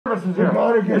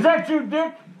Is that you,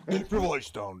 Dick? Keep your voice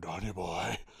down, Donny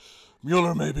boy.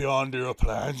 Mueller may be on to your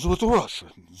plans with the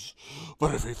Russians,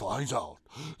 but if he finds out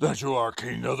that you are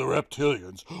king of the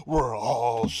reptilians, we're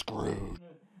all screwed.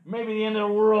 Maybe the end of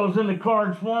the world is in the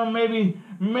cards for them. Maybe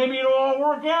it'll all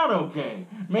work out okay.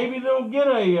 Maybe they'll get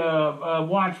a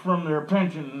watch from their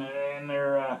pension and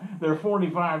their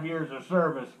 45 years of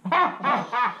service.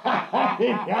 Yeah,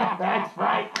 that's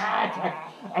right.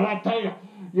 And I tell you,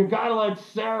 you gotta let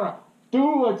Sarah do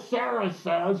what Sarah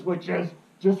says, which is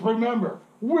just remember,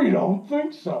 we don't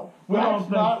think so. That's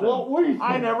not what we think.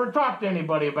 I never talked to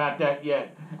anybody about that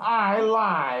yet. I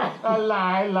lie. I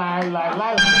lie.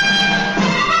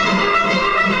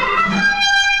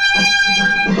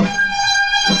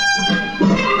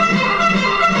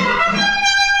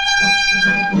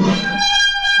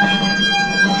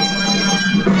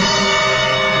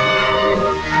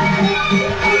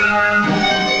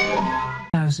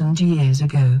 1,000 years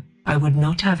ago, I would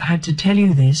not have had to tell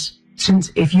you this,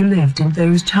 since if you lived in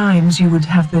those times you would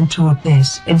have been taught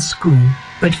this in school,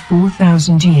 but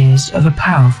 4,000 years of a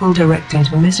powerful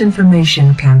directed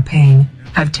misinformation campaign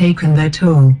have taken their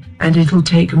toll, and it'll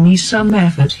take me some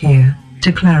effort here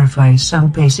to clarify some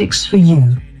basics for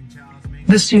you.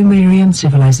 The Sumerian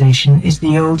civilization is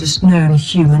the oldest known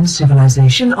human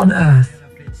civilization on Earth.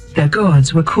 Their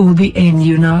gods were called the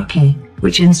Annunaki,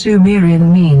 which in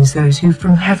Sumerian means those who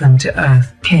from heaven to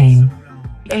earth came.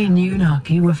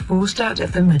 Annunaki were forced out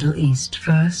of the Middle East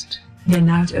first, then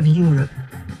out of Europe.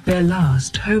 Their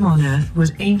last home on Earth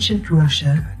was ancient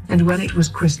Russia, and when it was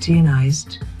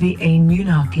Christianized, the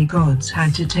Annunaki gods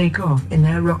had to take off in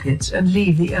their rockets and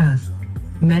leave the Earth.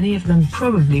 Many of them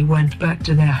probably went back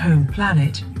to their home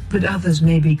planet, but others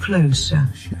may be closer.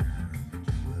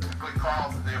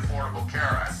 Called the Affordable Care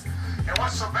Act. And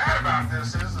what's so bad about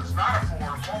this is it's not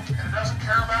affordable and it doesn't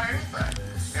care about anything.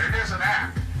 And it is an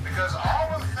act, because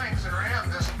all of the things that are in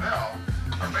this bill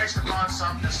are based upon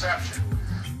some deception.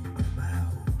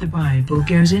 The Bible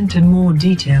goes into more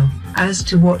detail as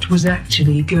to what was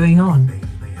actually going on.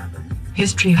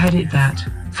 History had it that,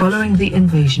 following the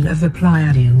invasion of the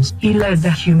Pleiadians, he led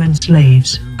the human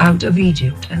slaves out of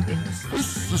Egypt and in.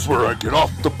 This is where I get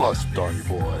off the bus, Donny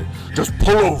boy. Just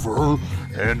pull over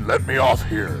and let me off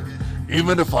here.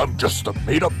 Even if I'm just a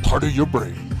made-up part of your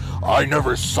brain, I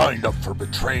never signed up for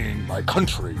betraying my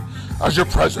country. As your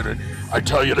president, I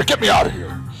tell you to get me out of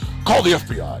here. Call the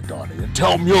FBI, Donny, and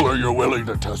tell Mueller you're willing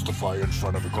to testify in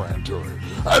front of a grand jury.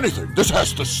 Anything. This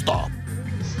has to stop.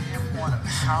 The standpoint of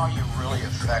how you really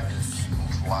affect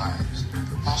people's lives.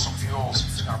 Fossil fuels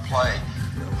is going to play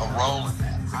a role in that.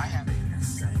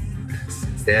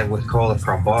 They have what's called a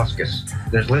proboscis.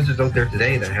 There's lizards out there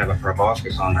today that have a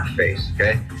proboscis on their face,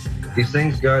 okay? These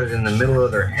things got it in the middle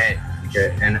of their head,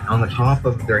 okay? And on the top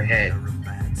of their head,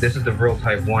 this is the real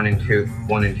type 1 and 2.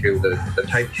 The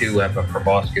type 2 have a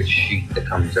proboscis sheath that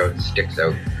comes out and sticks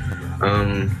out.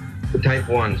 The type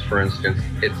 1s, for instance,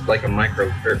 it's like a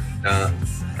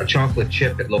a chocolate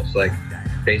chip, it looks like,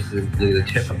 basically the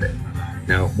tip of it.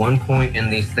 Now, at one point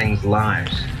in these things'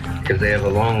 lives, because they have a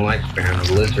long lifespan of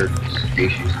lizard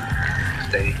species,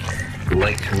 they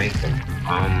like to make them.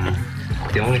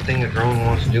 The only thing a drone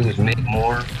wants to do is make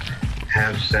more,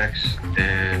 have sex,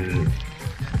 and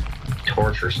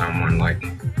torture someone. Like,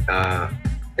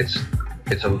 it's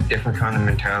a different kind of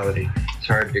mentality. It's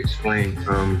hard to explain.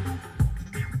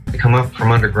 They come up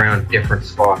from underground, different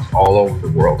spots all over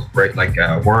the world, right? Like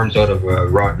worms out of a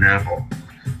rotten apple.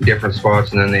 Different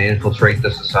spots, and then they infiltrate the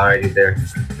society there.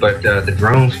 But the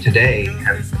drones today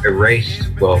have erased,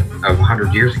 well,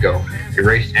 100 years ago,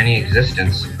 erased any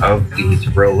existence of these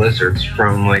real lizards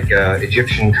from like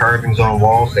Egyptian carvings on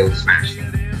walls. They would smash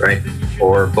them, right?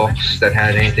 Or books that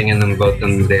had anything in them about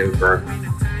them, they would burn.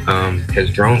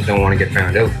 Because drones don't want to get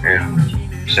found out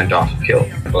and sent off and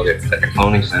killed. About it at the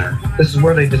cloning center. This is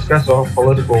where they discuss all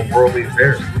political, worldly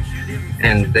affairs,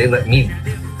 and they let me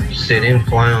sit in,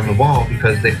 fly on the wall,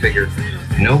 because they figure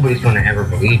nobody's going to ever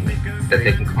believe me, that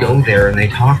they can go there and they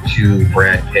talk to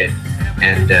Brad Pitt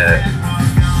and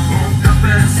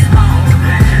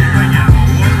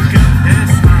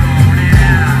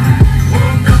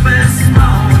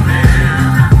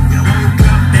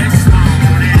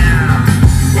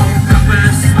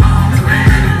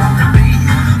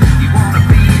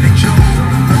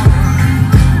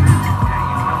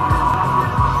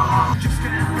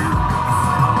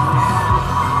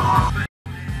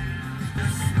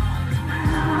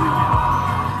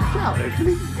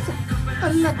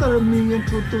Let me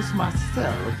introduce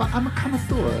myself. I'm a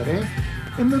Commodore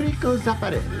Enrico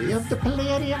Zapparelli of the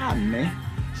Pleiadian,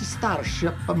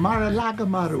 Starship Mar-a-Lago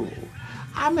Maru.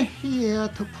 I'm here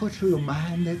to put your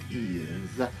mind at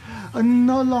ease.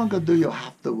 No longer do you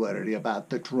have to worry about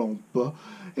the Trump.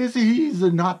 He's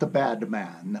not a bad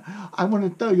man. I want to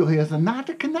tell you he is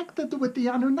not connected with the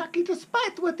Anunnaki,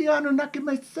 despite what the Anunnaki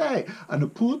may say. And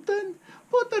Putin?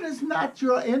 Putin is not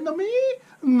your enemy?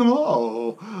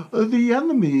 No. The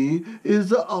enemy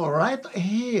is right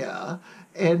here.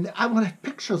 And I want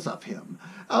pictures of him.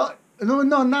 No,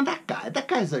 not that guy. That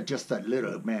guy's just a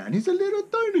little man. He's a little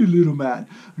tiny little man.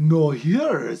 No,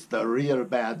 here is the real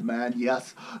bad man,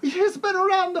 yes. He's been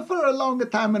around for a long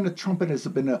time, and the trumpet has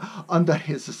been under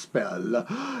his spell.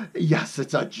 Yes,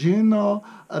 it's a Gino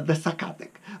the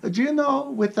Psychotic.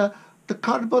 Gino with the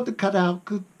cardboard cutout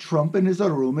Trump in his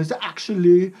room is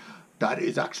actually... That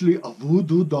is actually a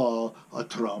voodoo doll, a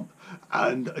Trump.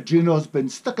 And Gino's been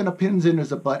sticking the pins in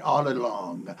his butt all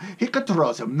along. He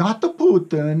controls him, not the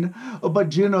Putin, but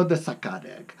Gino the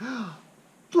Psychotic.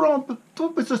 Trump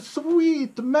is a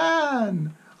sweet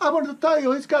man. I want to tell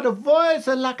you, he's got a voice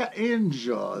like an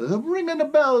angel, ringing the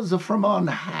bells from on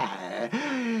high.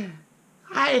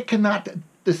 I cannot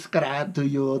describe to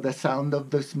you the sound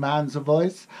of this man's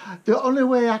voice. The only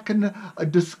way I can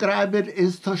describe it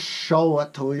is to show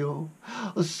it to you.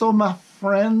 So my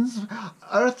friends,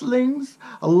 earthlings,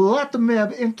 let me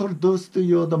have introduced to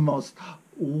you the most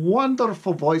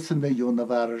wonderful voice in the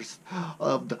universe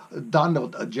of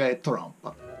Donald J. Trump.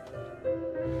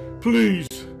 Please,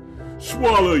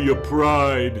 swallow your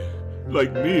pride,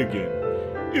 like me again.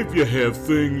 If you have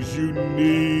things you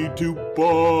need to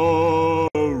borrow,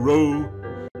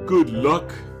 good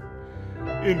luck.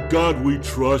 In God we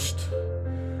trust,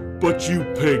 but you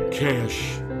pay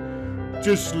cash,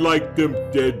 just like them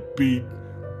deadbeat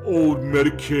old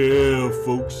Medicare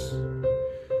folks.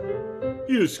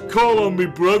 Just call on me,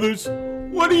 brothers.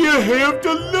 What do you have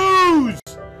to lose?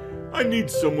 I need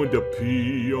someone to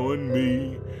pee on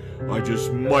me. I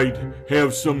just might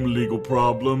have some legal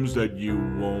problems that you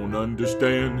won't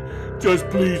understand. Just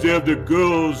please have the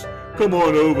girls come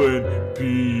on over and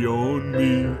pee on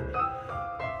me.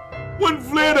 When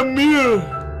Vladimir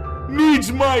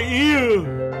needs my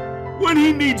ear, when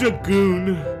he needs a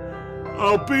goon,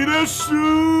 I'll be there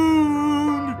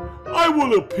soon. I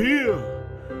will appear.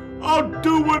 I'll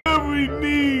do whatever he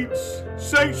needs.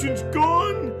 Sanctions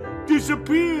gone,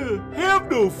 disappear.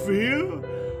 Have no fear.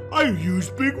 I use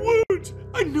big words.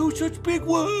 I know such big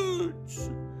words.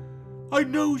 I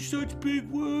know such big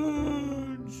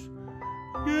words.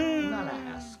 Yeah. Now I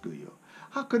ask you,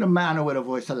 how could a man with a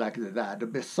voice like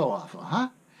that be so awful, huh?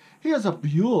 He is a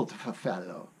beautiful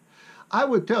fellow. I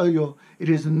would tell you, it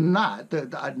is not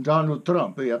Donald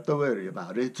Trump you have to worry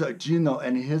about. It's Gino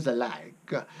and his alike.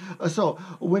 So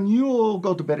when you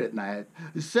go to bed at night,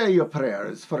 say your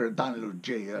prayers for Donald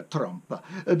J. Trump,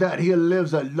 that he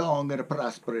lives a long and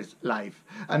prosperous life,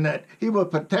 and that he will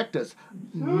protect us.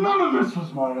 None of this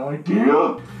was my idea.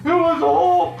 It was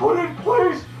all put in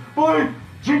place by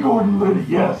G. Gordon Liddy,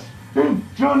 yes, and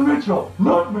John Mitchell,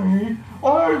 not me.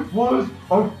 I was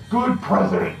a good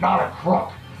president, not a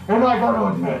crook. And I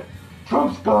gotta admit,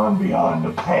 Trump's gone beyond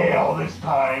the pale this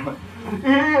time.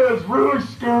 He is really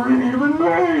scaring even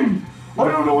me. I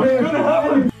don't know what's gonna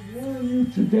happen. I warn you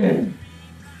today.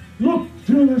 Look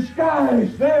to the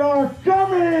skies, they are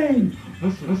coming!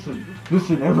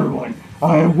 Listen, everyone.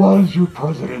 I was your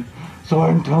president, so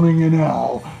I'm telling you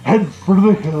now, head for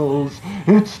the hills.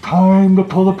 It's time to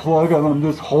pull the plug on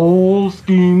this whole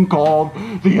scheme called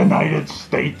the United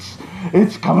States.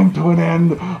 It's coming to an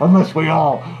end unless we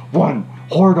all, one,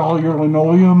 hoard all your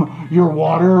linoleum, your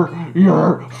water,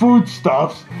 your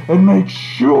foodstuffs, and make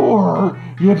sure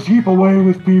you keep away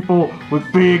with people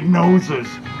with big noses.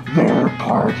 They're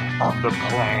part of the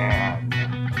plan.